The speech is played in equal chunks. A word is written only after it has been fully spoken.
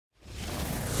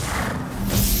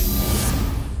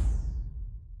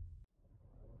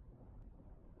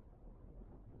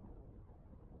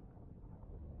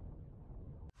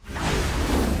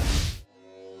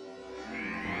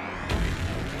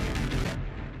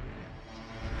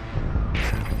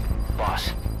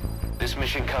Boss, this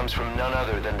mission comes from none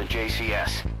other than the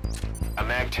JCS. A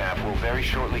MAGTF will very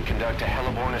shortly conduct a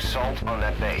heliborne assault on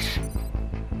that base.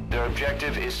 Their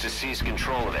objective is to seize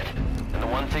control of it, and the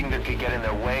one thing that could get in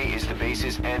their way is the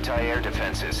base's anti-air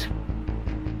defenses.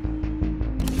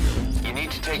 You need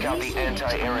to take out the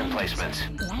anti-air emplacements.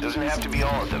 Doesn't have to be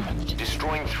all of them.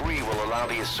 Destroying 3 will allow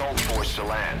the assault force to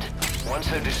land. Once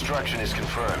their destruction is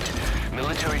confirmed,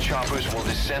 military choppers will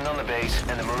descend on the base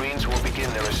and the Marines will begin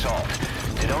their assault.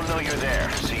 They don't know you're there,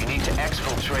 so you need to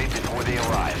exfiltrate before they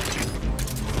arrive.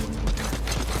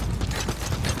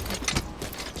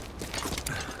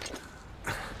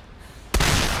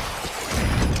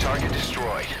 Target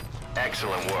destroyed.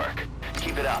 Excellent work.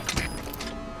 Keep it up.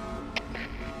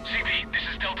 CP, this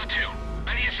is Delta 2.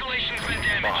 Any installations been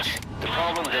damaged? Boss, the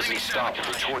problem doesn't stop at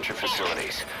the torture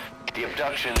facilities. The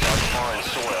abductions on foreign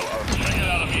soil are...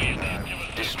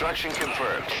 Destruction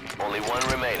confirmed. Only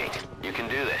 1 remaining. You can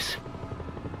do this.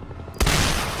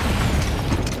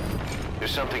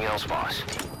 There's something else, boss.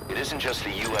 It isn't just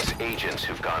the U.S. agents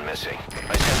who've gone missing.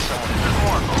 I sent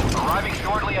someone... Arriving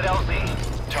shortly at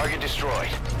LZ. Target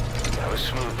destroyed. That was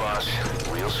smooth, boss.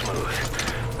 Real smooth.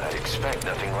 I'd expect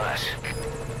nothing less.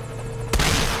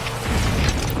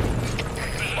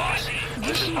 Boss,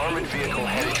 there's an armored vehicle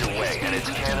headed your way, and its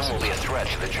cannon will be a threat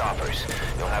to the choppers.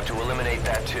 You'll have to eliminate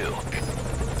that too.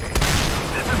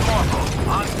 This is Marco,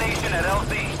 on station at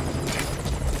LZ.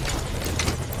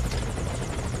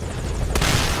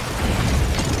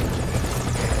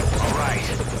 All right,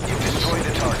 you've destroyed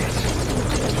the targets.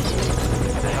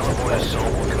 The heliborne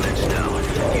assault will commence now.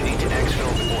 You need to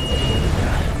exfil...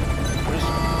 What is...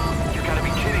 You gotta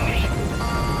be kidding me.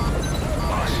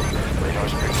 Boss,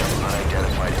 radar's picked up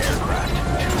unidentified aircraft. 2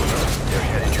 of them. They're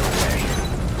headed your way.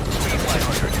 Speed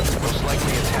 500. Most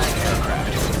likely attack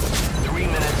aircraft. 3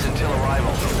 minutes until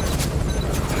arrival. I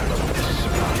don't know what this is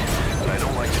about, but I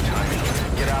don't like the timing.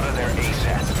 Get out of there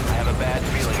ASAP. I have a bad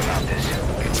feeling about this.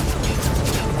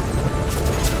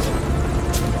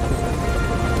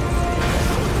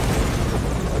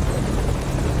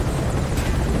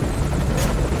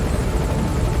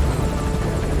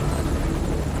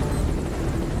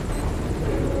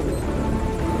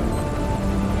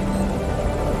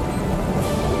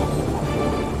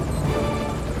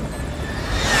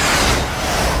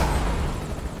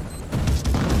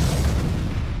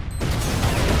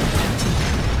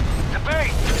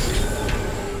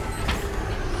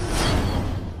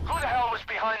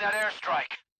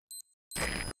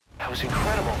 That was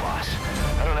incredible, boss.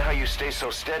 I don't know how you stay so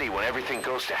steady when everything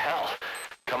goes to hell.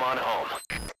 Come on home.